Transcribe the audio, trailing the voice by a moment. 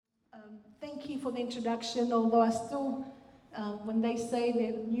thank you for the introduction, although I still, when they say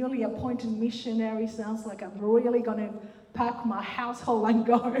they're newly appointed missionary, sounds like I'm really going to pack my household and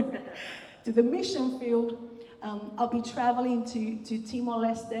go to the mission field. I'll be traveling to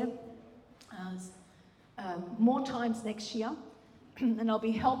Timor-Leste more times next year, and I'll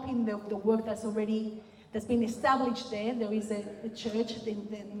be helping the work that's been established there. There is a church.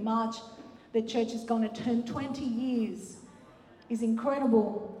 In March, the church is going to turn 20 years. It's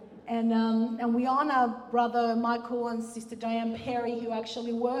incredible. And we honor Brother Michael and Sister Diane Perry, who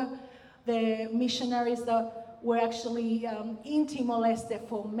actually were the missionaries that were actually in Timor-Leste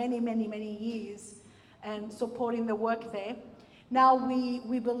for many, many, many years and supporting the work there. Now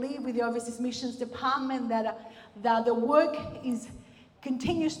we believe with the Overseas Missions Department that the work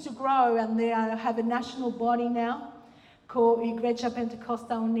continues to grow, and they have a national body now called Igreja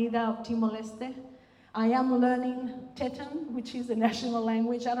Pentecostal Unida of Timor-Leste. I am learning Teton, which is a national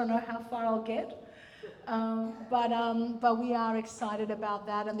language. I don't know how far I'll get, but we are excited about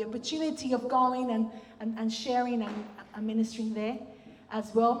that and the opportunity of going and sharing and ministering there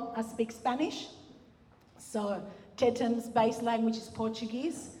as well. I speak Spanish, so Teton's base language is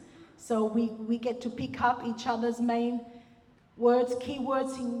Portuguese, so we get to pick up each other's main words,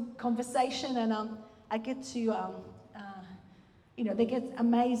 keywords in conversation, and I get to, they get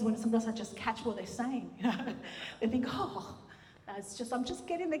amazed when sometimes I just catch what they're saying. They think, oh, I'm just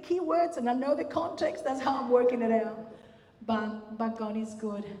getting the keywords and I know the context, that's how I'm working it out. But God is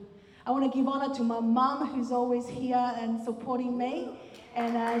good. I want to give honor to my mom, who's always here and supporting me,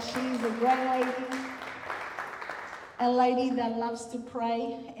 and she's a great lady, a lady that loves to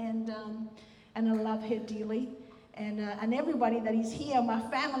pray, and I love her dearly. And everybody that is here, my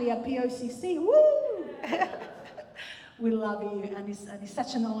family at POCC, woo! We love you, and it's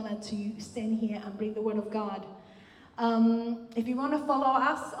such an honor to stand here and bring the word of God. If you want to follow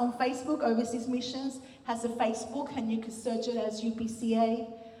us on Facebook, Overseas Missions has a Facebook, and you can search it as UPCA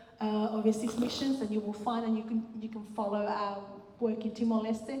Overseas Missions, and you will find, and you can follow our work in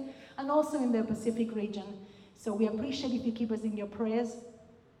Timor-Leste and also in the Pacific region. So we appreciate if you keep us in your prayers.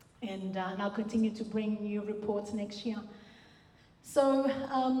 And I'll continue to bring new reports next year. So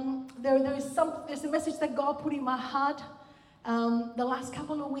there's a message that God put in my heart the last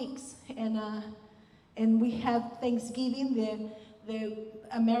couple of weeks, and we have Thanksgiving. The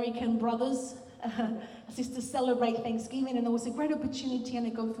American brothers, sisters celebrate Thanksgiving, and there was a great opportunity and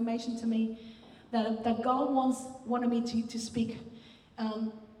a confirmation to me that God wanted me to speak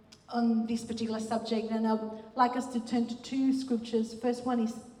on this particular subject. And I'd like us to turn to two scriptures. First one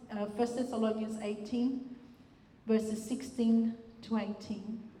is 1 Thessalonians 18, verses 16 to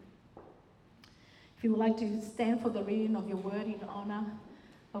 18. If you would like to stand for the reading of your word in honor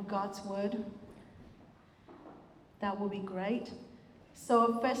of God's word, that would be great.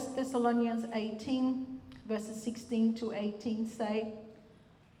 So 1 Thessalonians 18, verses 16 to 18 say,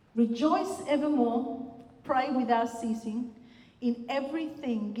 "Rejoice evermore, pray without ceasing, in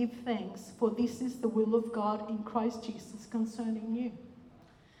everything give thanks, for this is the will of God in Christ Jesus concerning you."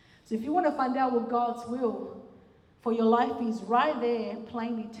 So if you want to find out what God's will for your life is, right there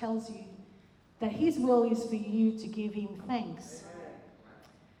plainly tells you that his will is for you to give him thanks.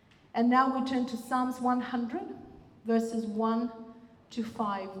 And now we turn to Psalms 100, verses 1 to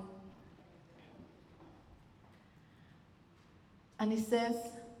 5. And it says,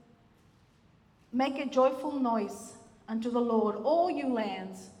 "Make a joyful noise unto the Lord, all you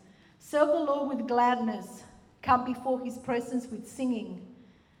lands. Serve the Lord with gladness. Come before his presence with singing.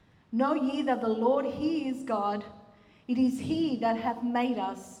 Know ye that the Lord, he is God. It is he that hath made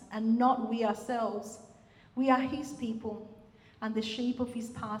us, and not we ourselves. We are his people, and the sheep of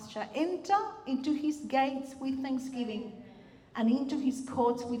his pasture. Enter into his gates with thanksgiving, and into his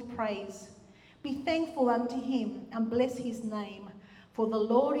courts with praise. Be thankful unto him, and bless his name. For the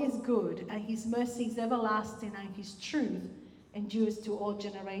Lord is good, and his mercy is everlasting, and his truth endures to all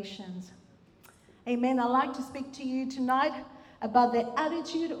generations." Amen. I'd like to speak to you tonight about the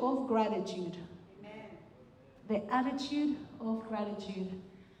attitude of gratitude. Amen. The attitude of gratitude.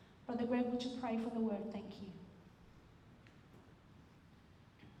 Brother Greg, would you pray for the word? Thank you.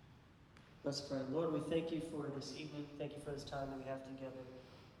 Let's pray. Lord, we thank you for this evening. Thank you for this time that we have together.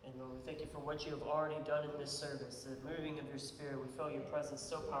 And Lord, we thank you for what you have already done in this service, the moving of your spirit. We felt your presence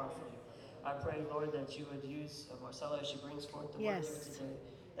so powerfully. I pray, Lord, that you would use Marcela as she brings forth the word here today.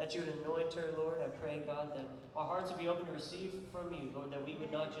 That you would anoint her, Lord. I pray, God, that our hearts would be open to receive from you, Lord, that we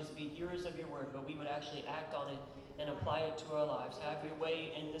would not just be hearers of your word, but we would actually act on it and apply it to our lives. Have your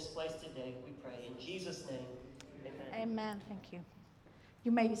way in this place today, we pray. In Jesus' name, amen. Amen. Thank you.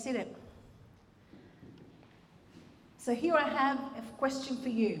 You may be seated. So here I have a question for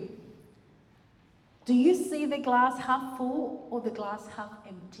you. Do you see the glass half full or the glass half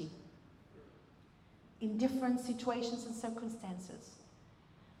empty? In different situations and circumstances.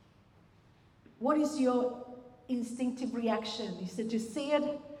 What is your instinctive reaction? Is it to see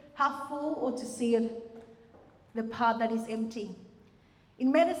it half full or to see it the part that is empty?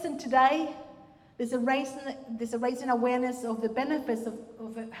 In medicine today, there's a raising awareness of the benefits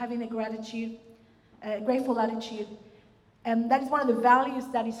of having a grateful attitude. And that is one of the values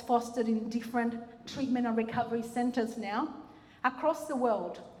that is fostered in different treatment and recovery centers now across the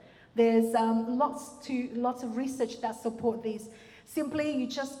world. There's lots of research that support this. Simply, you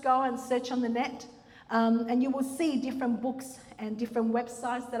just go and search on the net, and you will see different books and different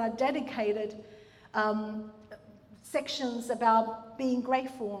websites that are dedicated sections about being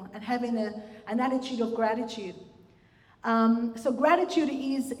grateful and having an attitude of gratitude. So gratitude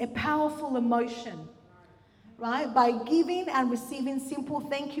is a powerful emotion, right? By giving and receiving simple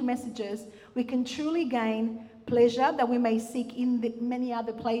thank you messages, we can truly gain pleasure that we may seek in many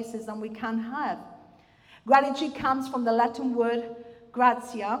other places and we can't have. Gratitude comes from the Latin word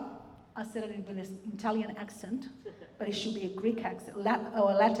grazia. I said it with an Italian accent, but it should be a Greek accent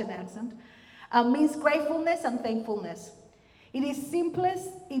or a Latin accent. Means gratefulness and thankfulness. It is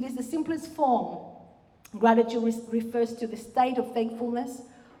the simplest form. Gratitude refers to the state of thankfulness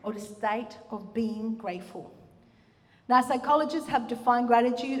or the state of being grateful. Now, psychologists have defined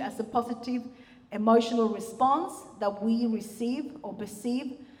gratitude as a positive emotional response that we receive or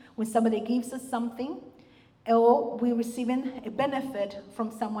perceive when somebody gives us something, or we're receiving a benefit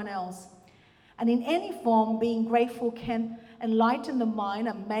from someone else. And in any form, being grateful can enlighten the mind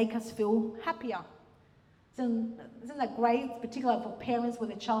and make us feel happier. Isn't that great, particularly for parents when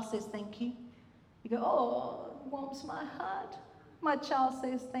the child says thank you? You go, oh, it warms my heart. My child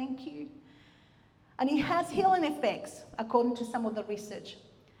says thank you. And it has healing effects, according to some of the research.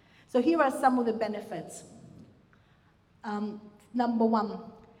 So here are some of the benefits. Number one,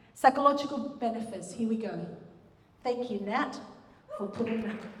 psychological benefits. Here we go. Thank you, Nat, for putting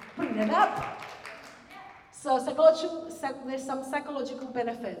it up. So there's some psychological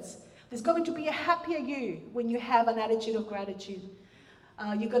benefits. There's going to be a happier you when you have an attitude of gratitude.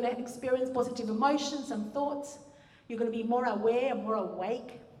 You're going to experience positive emotions and thoughts. You're going to be more aware and more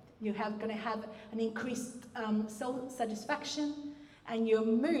awake. You're going to have an increased self-satisfaction, and your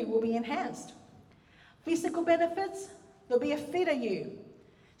mood will be enhanced. Physical benefits, there'll be a fitter you.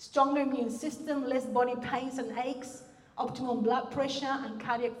 Stronger immune system, less body pains and aches, optimal blood pressure and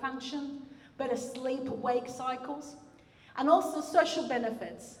cardiac function, better sleep-wake cycles. And also social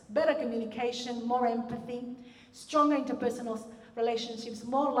benefits, better communication, more empathy, stronger interpersonal relationships,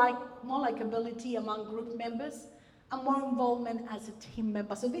 more likability among group members, and more involvement as a team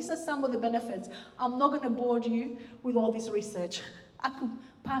member. So these are some of the benefits. I'm not going to bore you with all this research. I could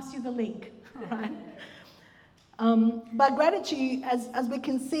pass you the link, right? But gratitude, as we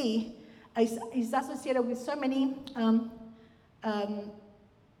can see, is associated with so many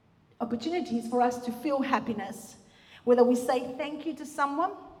opportunities for us to feel happiness. Whether we say thank you to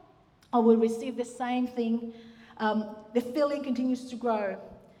someone or we receive the same thing, the feeling continues to grow.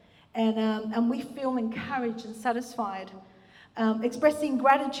 And we feel encouraged and satisfied. Expressing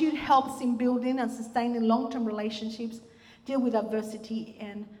gratitude helps in building and sustaining long-term relationships, deal with adversity,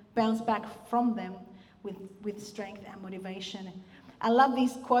 and bounce back from them with strength and motivation. I love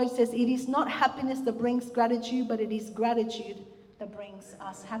this quote. It says, "It is not happiness that brings gratitude, but it is gratitude that brings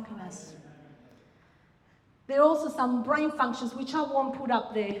us happiness." There are also some brain functions which I won't put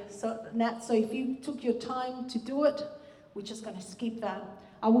up there, so if you took your time to do it, we're just going to skip that.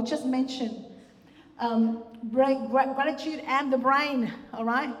 I will just mention gratitude and the brain, all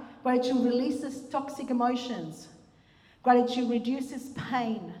right? Gratitude releases toxic emotions. Gratitude reduces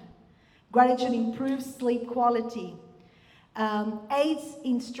pain. Gratitude improves sleep quality. Aids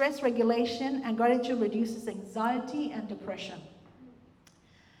in stress regulation, and gratitude reduces anxiety and depression.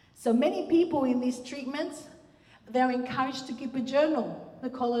 So many people in these treatments, they're encouraged to keep a journal. They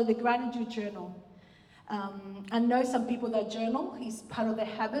call it the gratitude journal. I know some people that journal is part of their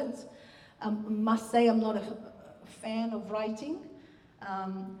habits. Must say I'm not a fan of writing,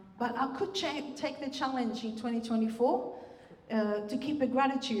 but I could take the challenge in 2024 to keep a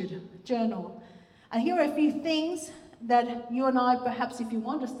gratitude journal. And here are a few things that you and I, perhaps if you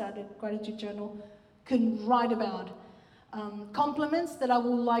want to start a gratitude journal, can write about. Compliments that I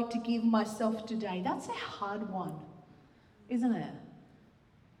would like to give myself today. That's a hard one, isn't it?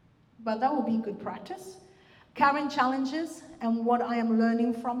 But that will be good practice. Current challenges and what I am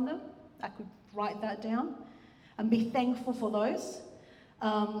learning from them. I could write that down and be thankful for those.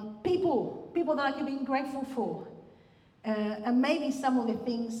 People that I can be grateful for. and maybe some of the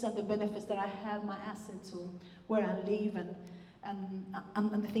things and the benefits that I have, my assets, or where I live,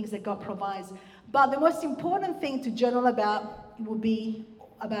 and the things that God provides. But the most important thing to journal about will be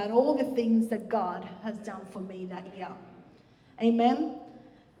about all the things that God has done for me that year. Amen?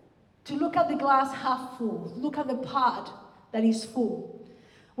 To look at the glass half full, look at the part that is full.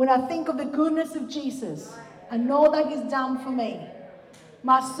 When I think of the goodness of Jesus and all that He's done for me,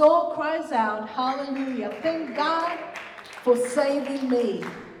 my soul cries out, hallelujah, thank God for saving me.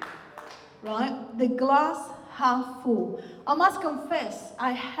 Right? The glass half full. I must confess,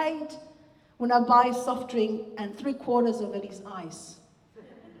 I hate when I buy a soft drink and 3/4 of it is ice.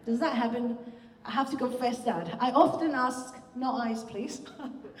 Does that happen? I have to confess that. I often ask, no ice, please.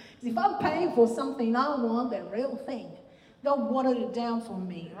 If I'm paying for something, I want the real thing. Don't water it down for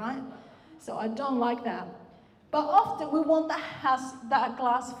me, right? So I don't like that. But often we want that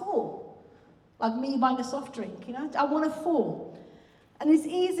glass full. Like me buying a soft drink, I want it full. And it's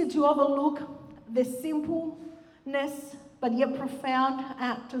easy to overlook the simpleness but yet profound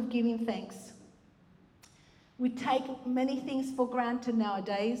act of giving thanks. We take many things for granted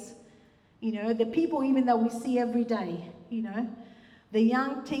nowadays. The people even that we see every day, the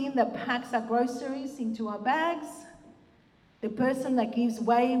young teen that packs our groceries into our bags, the person that gives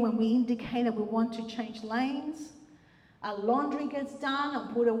way when we indicate that we want to change lanes, our laundry gets done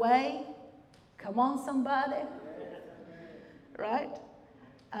and put away. Come on, somebody. Right?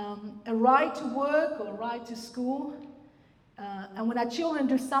 A ride to work or a ride to school. And when our children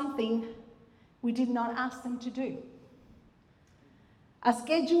do something we did not ask them to do. Our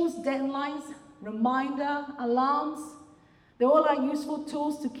schedules, deadlines, reminder, alarms, they all are useful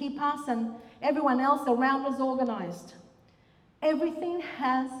tools to keep us and everyone else around us organized. Everything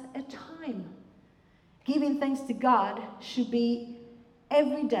has a time. Giving thanks to God should be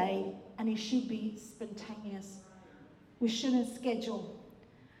every day and it should be spontaneous. We shouldn't schedule.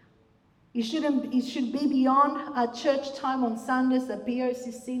 It should be beyond our church time on Sundays at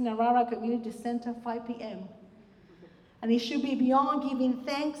BOCC Narara Community Center, 5 p.m. And it should be beyond giving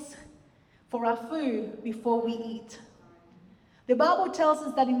thanks for our food before we eat. The Bible tells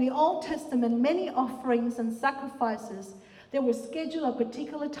us that in the Old Testament, many offerings and sacrifices, they were scheduled at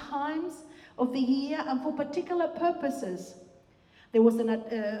particular times of the year and for particular purposes. There was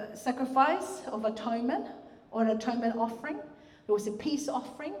a sacrifice of atonement or an atonement offering. There was a peace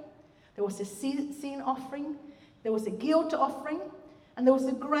offering. There was a sin offering. There was a guilt offering. And there was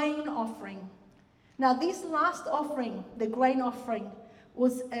a grain offering. Now, this last offering, the grain offering,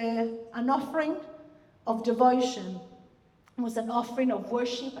 was an offering of devotion. It was an offering of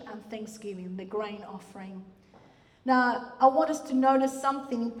worship and thanksgiving, the grain offering. Now, I want us to notice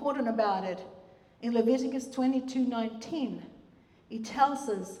something important about it. In Leviticus 22:19, it tells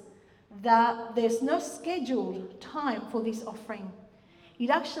us that there's no scheduled time for this offering. It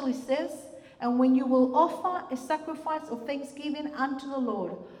actually says, and when you will offer a sacrifice of thanksgiving unto the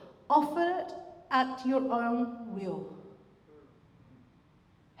Lord, offer it at your own will.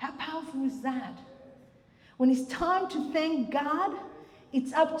 How powerful is that? When it's time to thank God,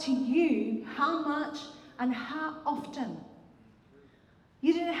 it's up to you how much and how often.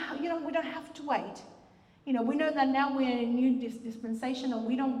 We don't have to wait. We know that now we're in a new dispensation and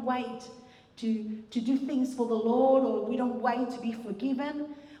we don't wait to do things for the Lord, or we don't wait to be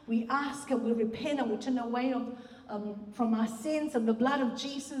forgiven. We ask and we repent and we turn away from our sins, and the blood of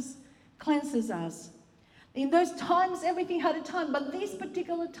Jesus cleanses us. In those times, everything had a time, but this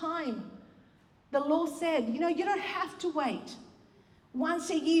particular time, the Lord said, you don't have to wait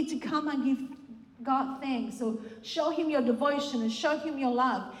once a year to come and give God thanks or show Him your devotion and show Him your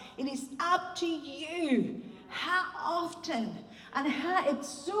love. It is up to you how often and how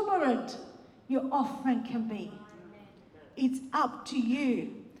exuberant your offering can be. It's up to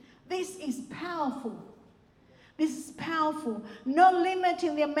you. This is powerful. This is powerful. No limit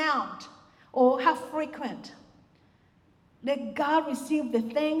in the amount or how frequent. Let God receive the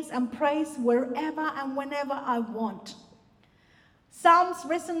thanks and praise wherever and whenever I want. Psalms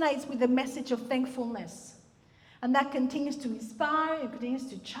resonates with the message of thankfulness, and that continues to inspire, it continues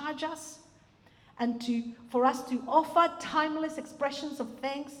to charge us, and for us to offer timeless expressions of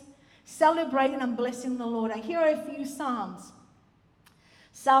thanks, celebrating and blessing the Lord. And here are a few Psalms.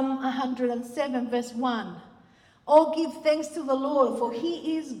 Psalm 107 verse 1. Oh, give thanks to the Lord, for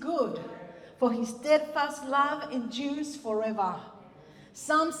He is good, for His steadfast love endures forever.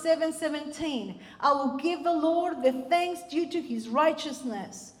 Psalm 7:17. I will give the Lord the thanks due to His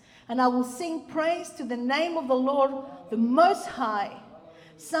righteousness, and I will sing praise to the name of the Lord, the Most High.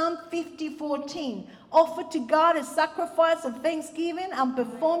 Psalm 50:14. Offer to God a sacrifice of thanksgiving and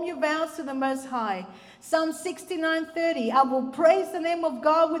perform your vows to the Most High. Psalm 69:30, I will praise the name of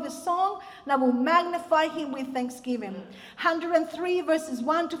God with a song, and I will magnify him with thanksgiving. 103 verses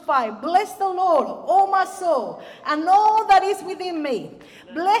 1 to 5, bless the Lord, O my soul, and all that is within me.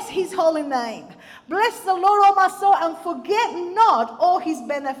 Bless his holy name. Bless the Lord, O my soul, and forget not all his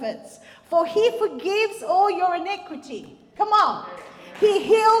benefits, for he forgives all your iniquity. Come on. He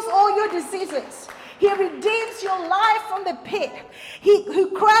heals all your diseases. He redeems your life from the pit. He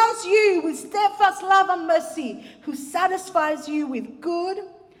who crowns you with steadfast love and mercy, who satisfies you with good,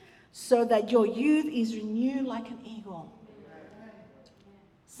 so that your youth is renewed like an eagle.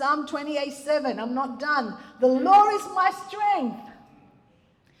 Psalm 28:7, I'm not done. The Lord is my strength,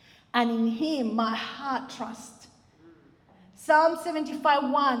 and in him my heart trusts. Psalm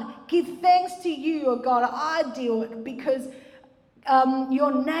 75:1, give thanks to you, O God, I do it, because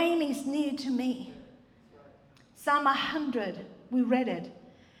your name is near to me. Psalm 100, we read it.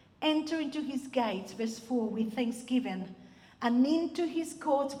 Enter into his gates, verse 4, with thanksgiving, and into his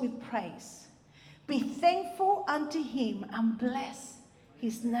courts with praise. Be thankful unto him and bless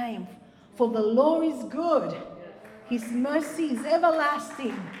his name, for the Lord is good. His mercy is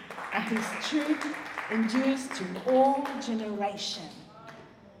everlasting, and his truth endures to all generation.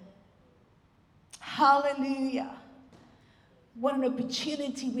 Hallelujah. What an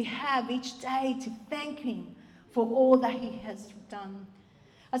opportunity we have each day to thank him for all that he has done.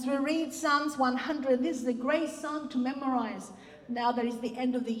 As we read Psalms 100, this is a great psalm to memorize now that it's the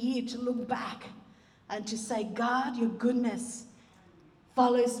end of the year, to look back and to say, God, your goodness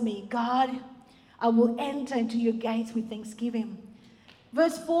follows me. God, I will enter into your gates with thanksgiving.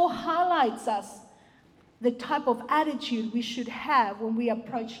 Verse 4 highlights us the type of attitude we should have when we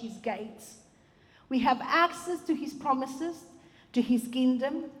approach his gates. We have access to his promises, to his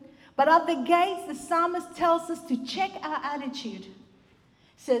kingdom. But at the gates, the psalmist tells us to check our attitude. It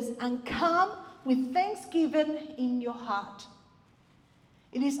says, and come with thanksgiving in your heart.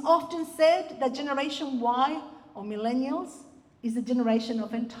 It is often said that Generation Y, or millennials, is the generation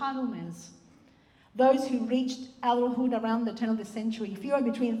of entitlements. Those who reached adulthood around the turn of the century. If you are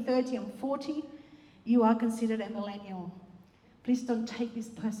between 30 and 40, you are considered a millennial. Please don't take this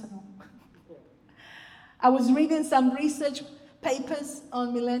personal. I was reading some research papers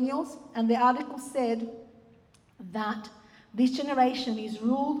on millennials, and the article said that this generation is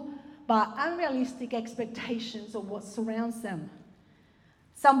ruled by unrealistic expectations of what surrounds them.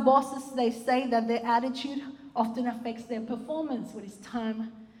 Some bosses, they say that their attitude often affects their performance when it's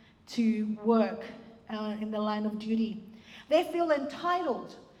time to work in the line of duty. They feel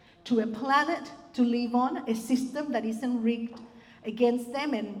entitled to a planet to live on, a system that isn't rigged against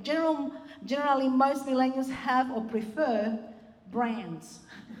them, and generally most millennials have or prefer brands,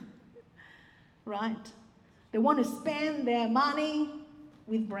 right? They want to spend their money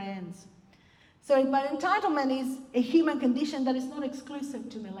with brands. So, but entitlement is a human condition that is not exclusive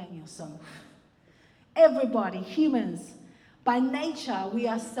to millennials. So, everybody, humans, by nature, we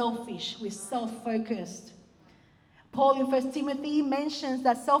are selfish, we're self-focused. Paul in 1 Timothy mentions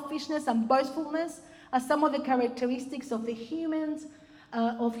that selfishness and boastfulness are some of the characteristics of the humans,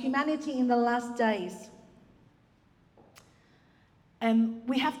 of humanity in the last days. And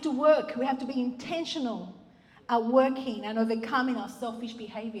we have to work, we have to be intentional at working and overcoming our selfish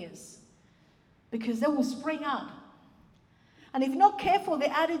behaviors, because they will spring up. And if not careful,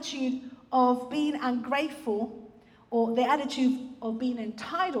 the attitude of being ungrateful or the attitude of being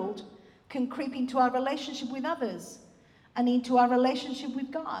entitled can creep into our relationship with others and into our relationship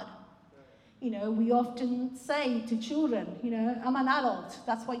with God. You know, we often say to children, you know, I'm an adult.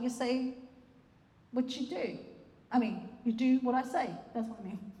 That's why you say what you do. I mean, you do what I say. That's what I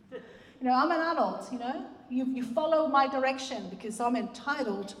mean. You know, I'm an adult, you know. You follow my direction because I'm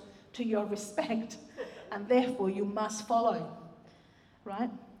entitled to your respect, and therefore you must follow, right?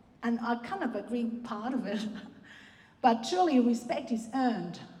 And I kind of agree part of it. But truly, respect is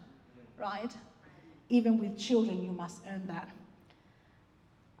earned, right? Even with children, you must earn that.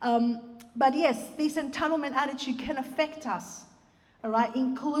 But yes, this entitlement attitude can affect us, all right,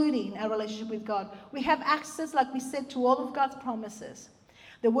 including our relationship with God. We have access, like we said, to all of God's promises.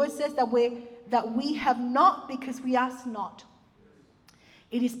 The word says that we have not because we ask not.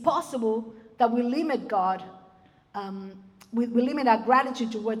 It is possible that we limit God, we limit our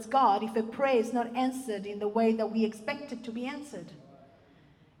gratitude towards God if a prayer is not answered in the way that we expect it to be answered.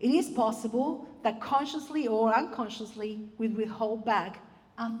 It is possible that consciously or unconsciously we withhold back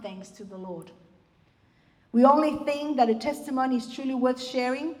our thanks to the Lord. We only think that a testimony is truly worth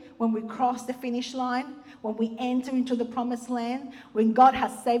sharing when we cross the finish line, when we enter into the promised land, when God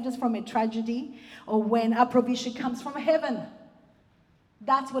has saved us from a tragedy, or when our provision comes from heaven.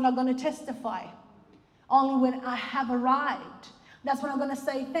 That's when I'm going to testify. only when I have arrived. That's when I'm going to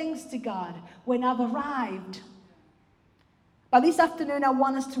say thanks to God, when I've arrived. But this afternoon, I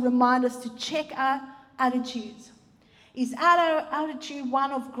want us to remind us to check our attitudes. Is our attitude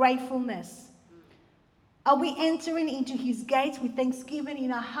one of gratefulness? Are we entering into his gates with thanksgiving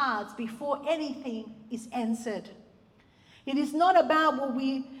in our hearts before anything is answered? It is not about what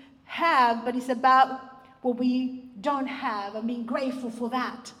we have, but it's about what we don't have and being grateful for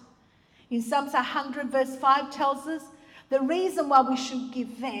that. In Psalms 100 verse 5 tells us the reason why we should give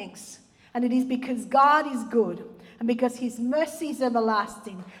thanks. And it is because God is good, and because his mercy is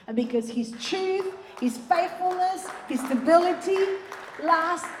everlasting, and because his truth, his faithfulness, his stability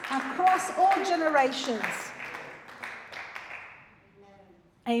lasts across all generations.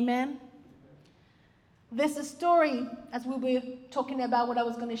 Amen. There's a story, as we were talking about what I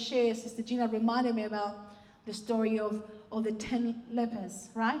was going to share, Sister Gina reminded me about the story of the 10 lepers,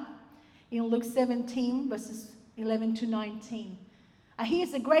 right? In Luke 17, verses 11 to 19. And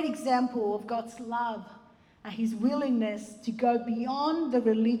here's a great example of God's love and his willingness to go beyond the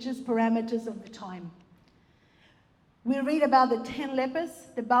religious parameters of the time. We read about the 10 lepers.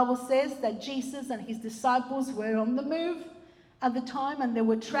 The Bible says that Jesus and his disciples were on the move at the time, and they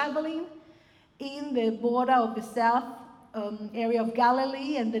were traveling in the border of the south area of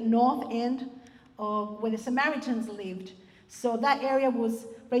Galilee and the north end of where the Samaritans lived. So that area was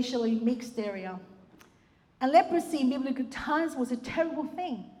racially mixed area. And leprosy in biblical times was a terrible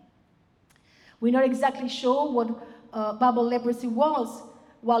thing. We're not exactly sure what Bible leprosy was,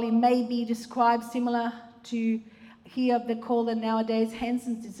 while it may be described similar to here they call it nowadays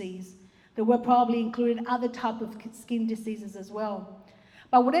Hansen's disease. There were probably included other type of skin diseases as well.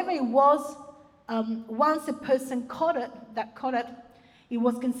 But whatever it was, once a person caught it, it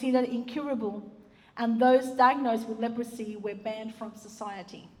was considered incurable, and those diagnosed with leprosy were banned from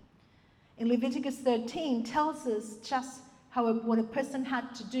society. In Leviticus 13 tells us just what a person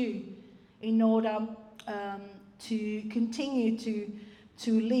had to do in order to continue to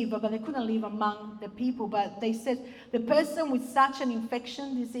live, but they couldn't live among the people. But they said the person with such an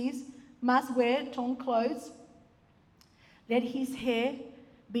infection disease must wear torn clothes, let his hair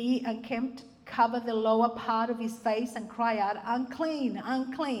be unkempt, cover the lower part of his face, and cry out, "Unclean,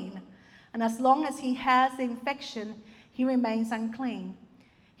 unclean." And as long as he has the infection, he remains unclean.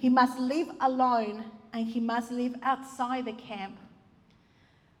 He must live alone, and he must live outside the camp.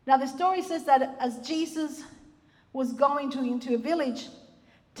 Now the story says that as Jesus was going into a village,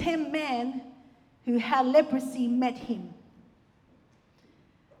 10 men who had leprosy met him.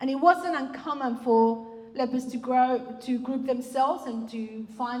 And it wasn't uncommon for lepers to group themselves and to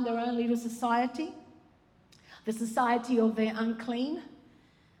find their own little society. The society of the unclean,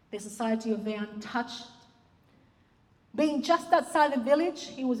 the society of the untouched. Being just outside the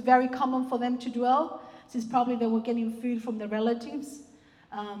village, it was very common for them to dwell, since probably they were getting food from their relatives,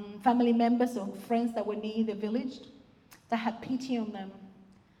 family members or friends that were near the village. They had pity on them.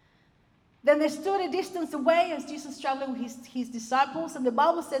 Then they stood a distance away as Jesus traveled with his disciples, and the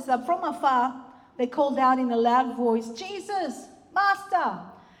Bible says that from afar they called out in a loud voice, "Jesus, Master,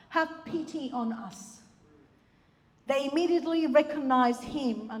 have pity on us." They immediately recognized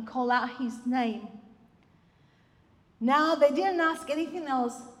him and called out his name. Now they didn't ask anything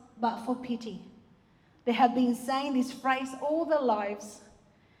else but for pity. They had been saying this phrase all their lives,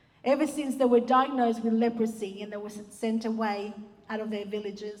 ever since they were diagnosed with leprosy and they were sent away out of their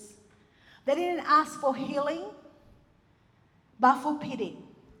villages. They didn't ask for healing, but for pity.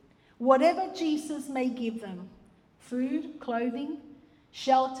 Whatever Jesus may give them, food, clothing,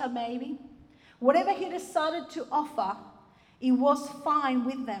 shelter maybe, whatever he decided to offer, it was fine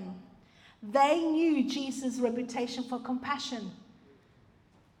with them. They knew Jesus' reputation for compassion.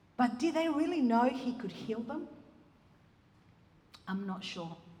 But did they really know he could heal them? I'm not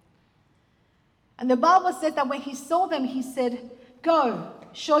sure. And the Bible says that when he saw them, he said, "Go,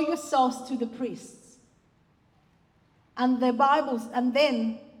 show yourselves to the priests." And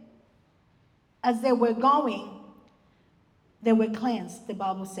then, as they were going, they were cleansed, the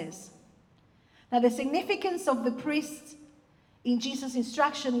Bible says. Now, the significance of the priests in Jesus'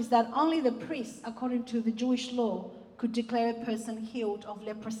 instruction is that only the priests, according to the Jewish law, could declare a person healed of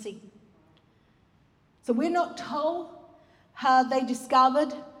leprosy. So we're not told how they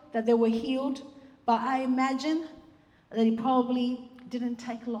discovered that they were healed, but I imagine that it probably didn't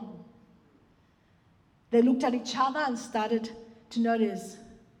take long. They looked at each other and started to notice,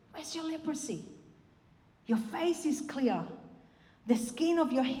 "Where's your leprosy? Your face is clear. The skin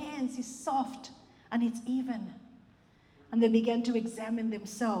of your hands is soft and it's even." And they began to examine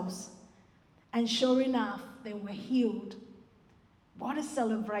themselves. And sure enough, they were healed. What a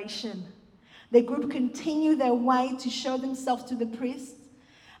celebration. The group continued their way to show themselves to the priests,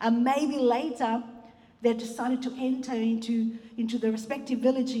 and maybe later they decided to enter into the respective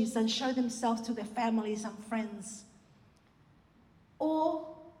villages and show themselves to their families and friends.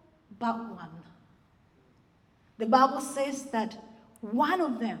 All but one. The Bible says that one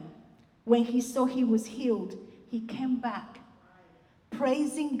of them, when he saw he was healed, he came back,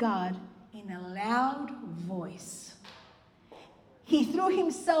 praising God in a loud voice. He threw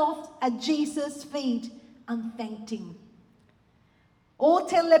himself at Jesus' feet and thanked him. All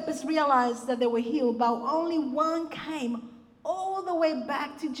 10 lepers realized that they were healed, but only one came all the way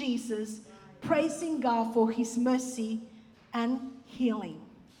back to Jesus, praising God for his mercy and healing.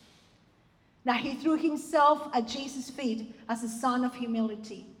 Now, he threw himself at Jesus' feet as a sign of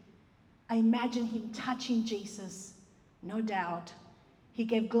humility. I imagine him touching Jesus, no doubt. He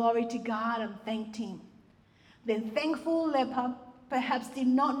gave glory to God and thanked him. The thankful leper perhaps did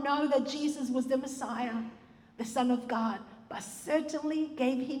not know that Jesus was the Messiah, the Son of God, but certainly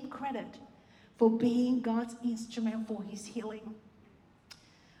gave him credit for being God's instrument for his healing.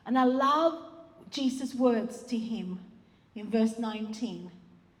 And I love Jesus' words to him in verse 19.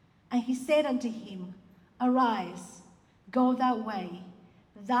 And he said unto him, Arise, go thy way,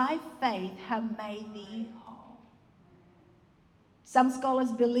 thy faith hath made thee whole. Some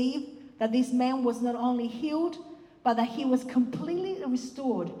scholars believe that this man was not only healed, but that he was completely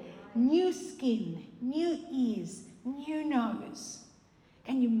restored. New skin, new ears, new nose.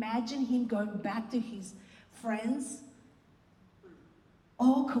 Can you imagine him going back to his friends?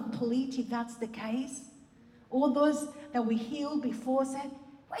 All complete, if that's the case. All those that we healed before said,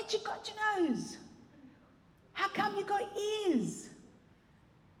 where'd you got your nose? How come you got ears?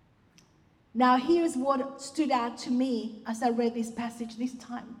 Now here's what stood out to me as I read this passage this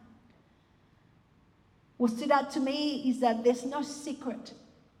time. What stood out to me is that there's no secret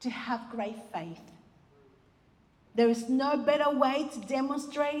to have great faith. There is no better way to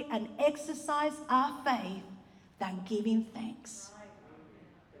demonstrate and exercise our faith than giving thanks.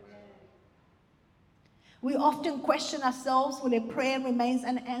 We often question ourselves when a prayer remains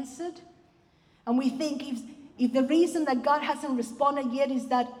unanswered. And we think if the reason that God hasn't responded yet is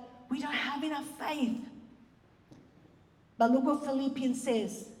that we don't have enough faith. But look what Philippians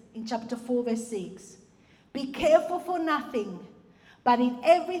says in chapter 4, verse 6. Be careful for nothing, but in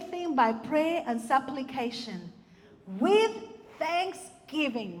everything by prayer and supplication, with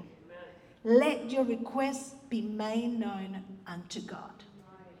thanksgiving, let your requests be made known unto God.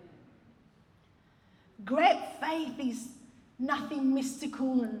 Great faith is nothing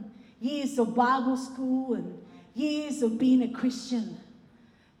mystical and years of Bible school and years of being a Christian.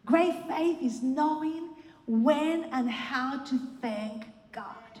 Great faith is knowing when and how to thank God.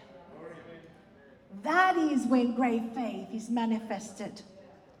 That is when great faith is manifested.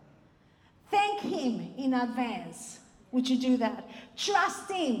 Thank him in advance. Would you do that? Trust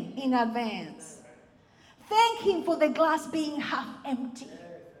him in advance. Thank him for the glass being half empty.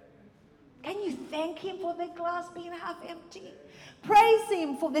 Can you thank him for the glass being half empty? Praise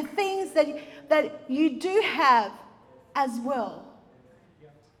him for the things that you do have as well.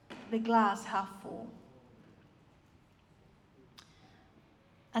 The glass half full.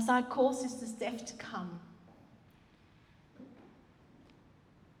 As I call Sister Steph to come,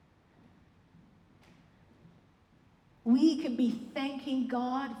 we can be thanking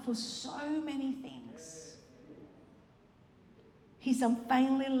God for so many things. His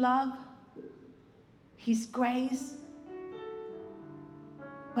unfailing love, his grace,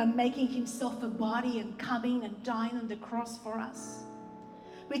 by making himself a body and coming and dying on the cross for us.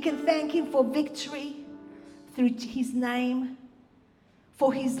 We can thank him for victory through his name,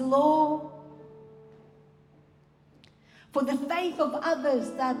 for his law, for the faith of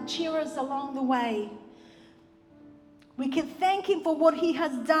others that cheer us along the way. We can thank him for what he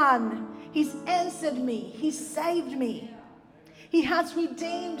has done. He's answered me. He's saved me. He has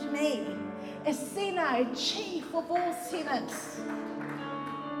redeemed me, a sinner, a chief of all sinners.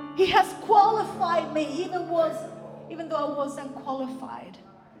 He has qualified me, even though I was unqualified,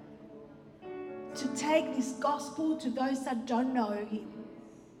 to take this gospel to those that don't know him.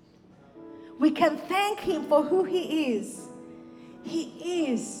 We can thank him for who he is. He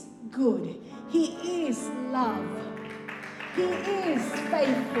is good. He is love. He is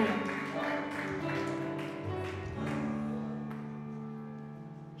faithful.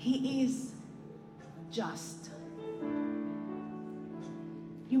 He is just.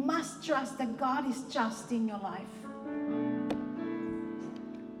 You must trust that God is just in your life.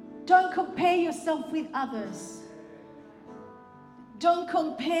 Don't compare yourself with others. Don't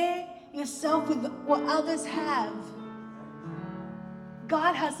compare yourself with what others have.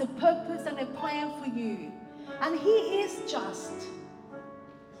 God has a purpose and a plan for you. And He is just.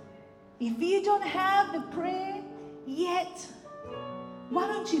 If you don't have the prayer yet, why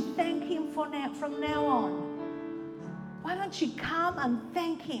don't you thank Him from now on? Why don't you come and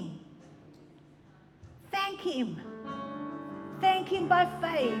thank Him? Thank Him. Thank Him by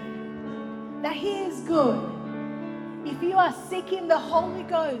faith that He is good. If you are seeking the Holy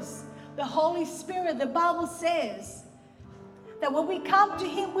Ghost, the Holy Spirit, the Bible says that when we come to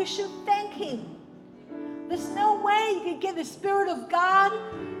Him, we should thank Him. There's no way you can get the Spirit of God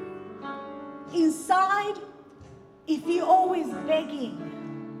inside if you're always begging.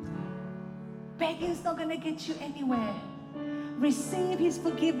 Begging's not going to get you anywhere. Receive His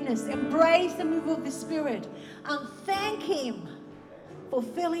forgiveness. Embrace the move of the Spirit. And thank Him for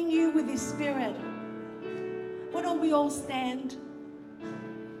filling you with His Spirit. Why don't we all stand?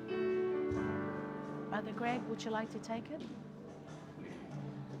 Brother Greg, would you like to take it?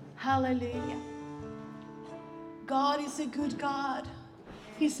 Hallelujah. God is a good God.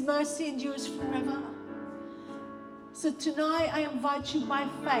 His mercy endures forever. So tonight I invite you by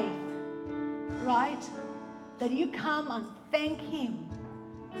faith, right? That you come and thank Him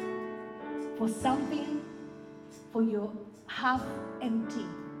for something, for your half-empty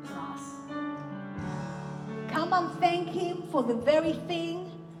glass. Come and thank Him for the very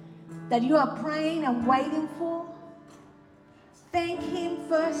thing that you are praying and waiting for. Thank Him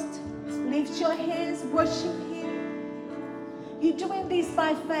first. Lift your hands, worship Him. You're doing this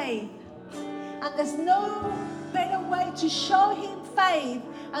by faith. And there's no better way to show Him faith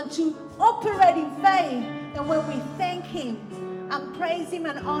and to operate in faith than when we thank Him and praise Him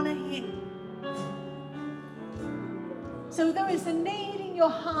and honor Him. So there is a need in your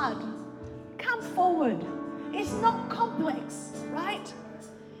heart. Come forward. It's not complex, right?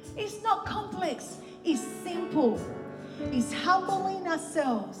 It's not complex. It's simple. It's humbling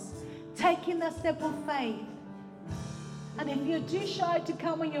ourselves, taking that step of faith. And if you're too shy to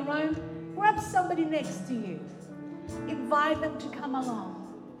come on your own, grab somebody next to you. Invite them to come along.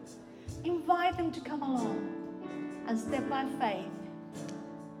 Invite them to come along. And step by faith.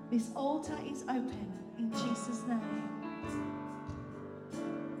 This altar is open in Jesus' name.